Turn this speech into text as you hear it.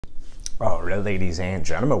All right, ladies and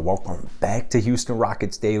gentlemen, welcome back to Houston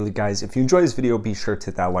Rockets Daily, guys. If you enjoy this video, be sure to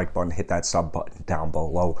hit that like button, hit that sub button down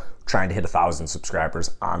below. Trying to hit 1,000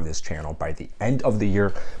 subscribers on this channel by the end of the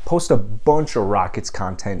year. Post a bunch of Rockets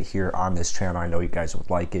content here on this channel. I know you guys would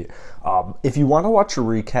like it. If you want to watch a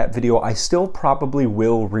recap video, I still probably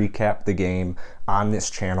will recap the game on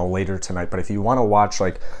this channel later tonight. But if you want to watch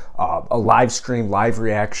like a live stream, live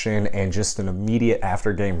reaction, and just an immediate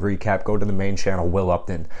after game recap, go to the main channel, Will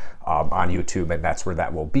Upton, on YouTube, and that's where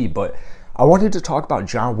that will be. But I wanted to talk about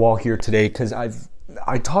John Wall here today because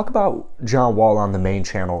I talk about John Wall on the main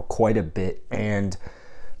channel quite a bit and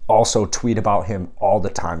also tweet about him all the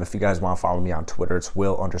time. If you guys want to follow me on Twitter, it's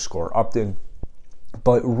Will_Upton.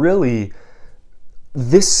 But really,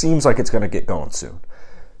 this seems like it's going to get going soon.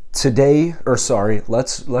 Today, or sorry,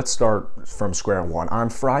 let's start from square one. On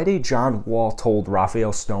Friday, John Wall told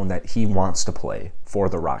Rafael Stone that he wants to play for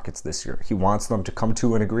the Rockets this year. He wants them to come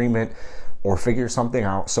to an agreement or figure something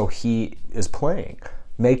out, so he is playing.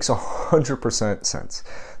 Makes 100% sense.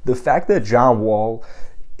 The fact that John Wall,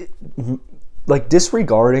 like,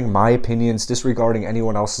 disregarding my opinions, disregarding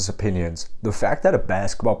anyone else's opinions, the fact that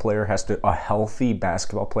a healthy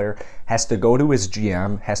basketball player has to go to his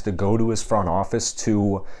GM, has to go to his front office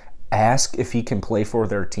to ask if he can play for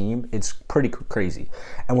their team, it's pretty crazy.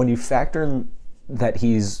 And when you factor in that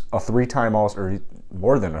he's a three-time or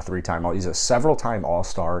more than a three-time he's a several-time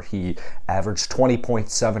All-Star, he averaged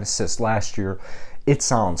 20.7 assists last year, it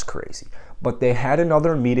sounds crazy. But they had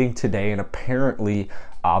another meeting today, and apparently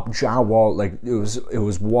John Wall, like it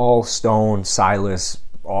was Wall, Stone, Silas,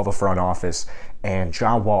 all the front office, and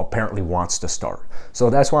John Wall apparently wants to start. So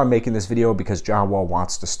that's why I'm making this video, because John Wall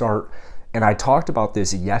wants to start. And I talked about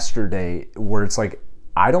this yesterday, where it's like,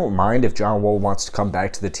 I don't mind if John Wall wants to come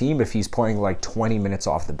back to the team if he's playing like 20 minutes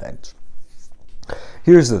off the bench.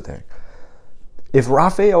 Here's the thing. If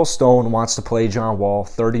Rafael Stone wants to play John Wall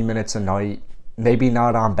 30 minutes a night, maybe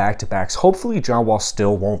not on back-to-backs. Hopefully John Wall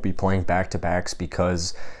still won't be playing back-to-backs,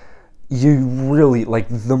 because you really, like,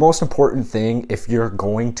 the most important thing if you're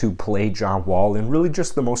going to play John Wall, and really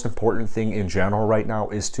just the most important thing in general right now,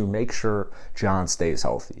 is to make sure John stays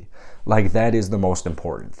healthy. Like, that is the most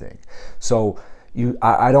important thing. So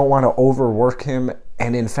I don't want to overwork him.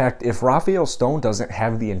 And in fact, if Rafael Stone doesn't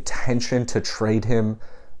have the intention to trade him,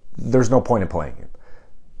 there's no point in playing him.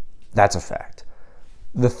 That's a fact.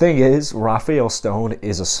 The thing is, Rafael Stone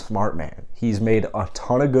is a smart man. He's made a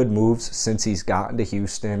ton of good moves since he's gotten to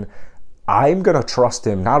Houston. I'm going to trust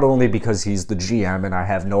him, not only because he's the GM and I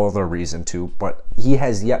have no other reason to, but he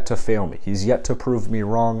has yet to fail me. He's yet to prove me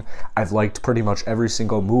wrong. I've liked pretty much every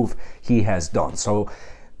single move he has done. So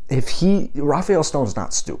Rafael Stone's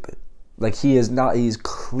not stupid. Like, he's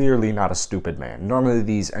clearly not a stupid man. None of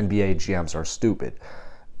these NBA GMs are stupid.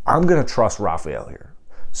 I'm going to trust Rafael here.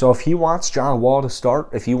 So if he wants John Wall to start,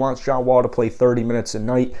 if he wants John Wall to play 30 minutes a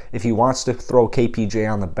night, if he wants to throw KPJ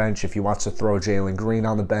on the bench, if he wants to throw Jalen Green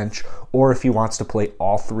on the bench, or if he wants to play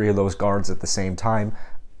all three of those guards at the same time,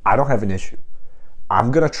 I don't have an issue. I'm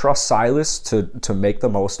going to trust Silas to make the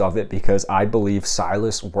most of it, because I believe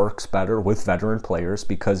Silas works better with veteran players,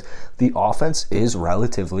 because the offense is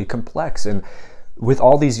relatively complex. And with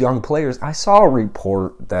all these young players, I saw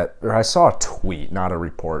a tweet, not a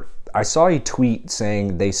report. I saw a tweet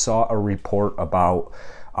saying they saw a report about,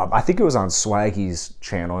 I think it was on Swaggy's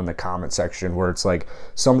channel in the comment section, where it's like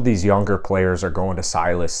some of these younger players are going to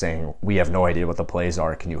Silas saying, we have no idea what the plays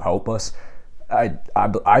are, can you help us?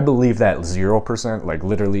 I believe that 0%, like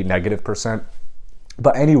literally -%.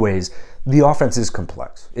 But anyways, the offense is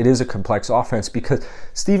complex. It is a complex offense, because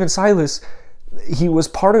Stephen Silas, he was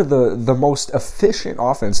part of the most efficient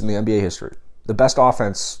offense in the NBA history. The best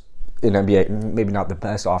offense in NBA, maybe not the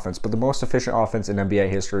best offense, but the most efficient offense in NBA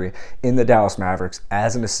history in the Dallas Mavericks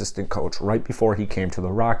as an assistant coach right before he came to the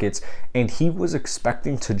Rockets. And he was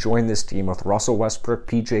expecting to join this team with Russell Westbrook,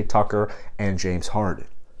 PJ Tucker, and James Harden.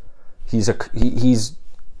 He's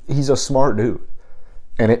a smart dude.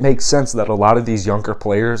 And it makes sense that a lot of these younger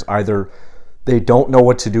players, either they don't know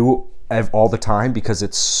what to do all the time because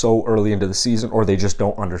it's so early into the season, or they just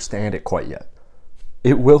don't understand it quite yet.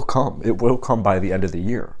 It will come. It will come by the end of the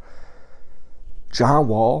year. John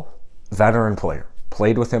Wall, veteran player,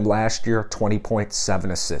 played with him last year,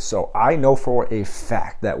 20.7 assists. So I know for a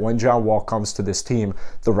fact that when John Wall comes to this team,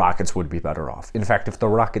 the Rockets would be better off. In fact, if the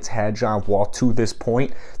Rockets had John Wall to this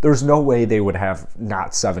point, there's no way they would have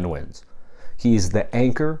not 7 wins. He's the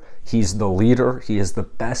anchor, he's the leader, he is the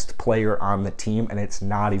best player on the team, and it's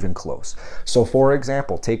not even close. So for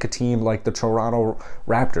example, take a team like the Toronto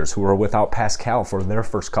Raptors, who are without Pascal for their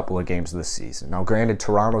first couple of games of the season. Now granted,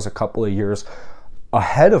 Toronto's a couple of years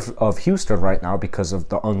ahead of Houston right now because of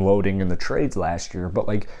the unloading and the trades last year. But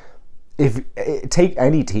like, if take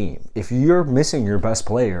any team, if you're missing your best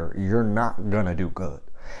player, you're not gonna do good.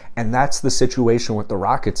 And that's the situation with the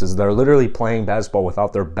Rockets, is they're literally playing basketball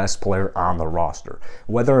without their best player on the roster.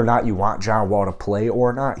 Whether or not you want John Wall to play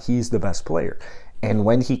or not, he's the best player. And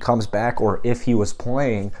when he comes back, or if he was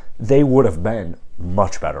playing, they would have been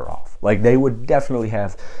much better off. Like, they would definitely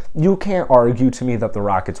have. You can't argue to me that the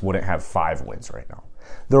Rockets wouldn't have 5 wins right now.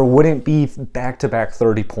 There wouldn't be back-to-back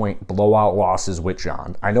 30-point blowout losses with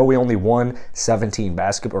John. I know we only won 17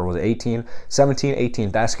 basketball, or was it 18? 17,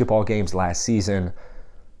 18 basketball games last season.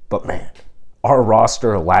 But man, our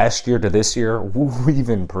roster last year to this year, we've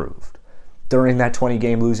improved. During that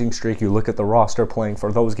 20-game losing streak, you look at the roster playing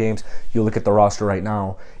for those games, you look at the roster right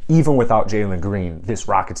now, even without Jalen Green, this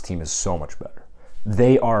Rockets team is so much better.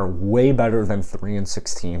 They are way better than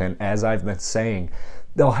 3-16, and as I've been saying,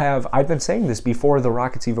 I've been saying this before the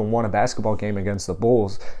Rockets even won a basketball game against the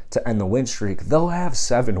Bulls to end the win streak, they'll have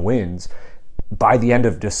 7 wins by the end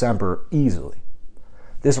of December easily.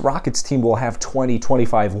 This Rockets team will have 20,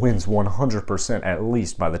 25 wins 100% at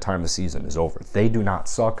least by the time the season is over. They do not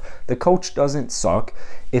suck. The coach doesn't suck.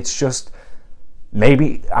 It's just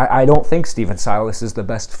maybe I don't think Stephen Silas is the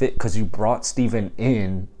best fit, because you brought Stephen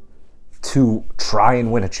in to try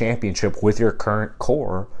and win a championship with your current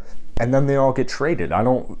core, and then they all get traded. I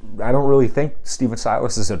don't really think Stephen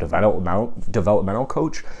Silas is a developmental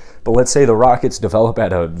coach, but let's say the Rockets develop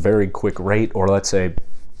at a very quick rate, or let's say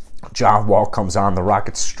John Wall comes on, the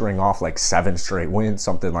Rockets string off like 7 straight wins,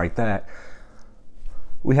 something like that.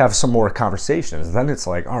 We have some more conversations. Then it's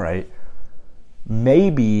like, all right,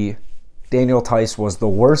 maybe Daniel Theis was the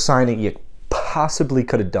worst signing you possibly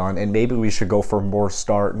could have done, and maybe we should go for more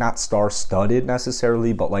not star-studded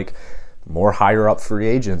necessarily, but like more higher-up free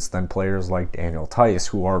agents than players like Daniel Theis,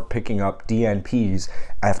 who are picking up DNPs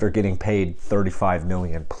after getting paid $35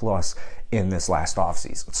 million plus in this last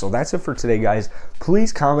offseason. So that's it for today, guys.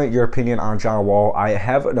 Please comment your opinion on John Wall. I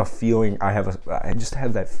have a feeling, I just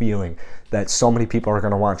have that feeling that so many people are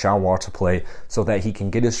going to want John Wall to play so that he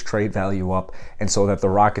can get his trade value up, and so that the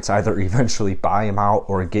Rockets either eventually buy him out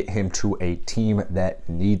or get him to a team that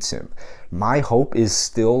needs him. My hope is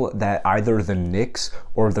still that either the Knicks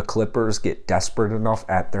or the Clippers get desperate enough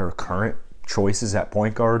at their current choices at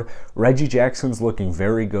point guard. Reggie Jackson's looking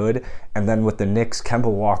very good, and then with the Knicks, Kemba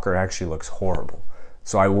Walker actually looks horrible.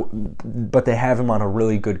 But they have him on a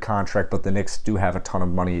really good contract, but the Knicks do have a ton of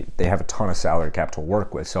money. They have a ton of salary cap to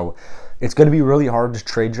work with. So it's going to be really hard to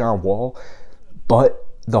trade John Wall, but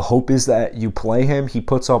the hope is that you play him. He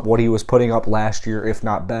puts up what he was putting up last year, if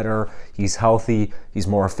not better. He's healthy. He's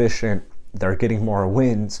more efficient. They're getting more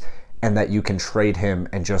wins, and that you can trade him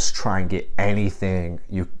and just try and get anything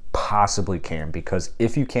you possibly can, because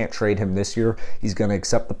if you can't trade him this year, he's going to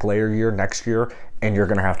accept the player year next year, and you're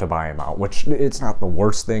going to have to buy him out, which it's not the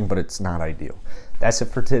worst thing, but it's not ideal. That's it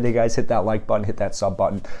for today, guys. Hit that like button, hit that sub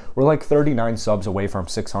button. We're like 39 subs away from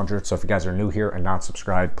 600, so if you guys are new here and not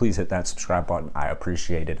subscribed, please hit that subscribe button. I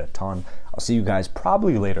appreciate it a ton. I'll see you guys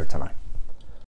probably later tonight.